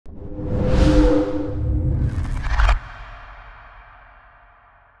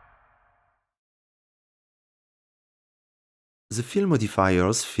The Fill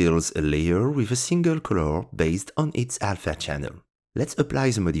Modifiers fills a layer with a single color based on its alpha channel. Let's apply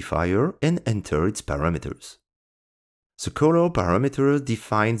the modifier and enter its parameters. The color parameter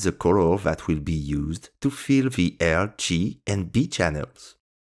defines the color that will be used to fill the R, G, and B channels.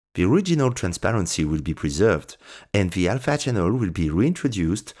 The original transparency will be preserved, and the alpha channel will be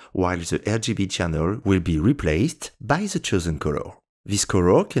reintroduced while the RGB channel will be replaced by the chosen color. This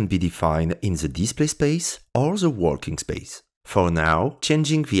color can be defined in the display space or the working space. For now,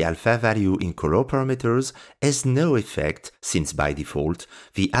 changing the alpha value in color parameters has no effect since by default,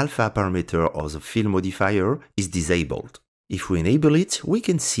 the alpha parameter of the Fill modifier is disabled. If we enable it, we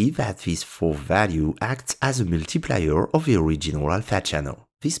can see that this 4 value acts as a multiplier of the original alpha channel.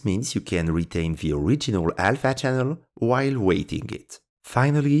 This means you can retain the original alpha channel while weighting it.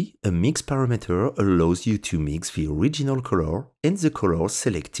 Finally, a mix parameter allows you to mix the original color and the color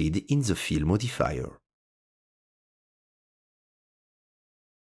selected in the Fill modifier.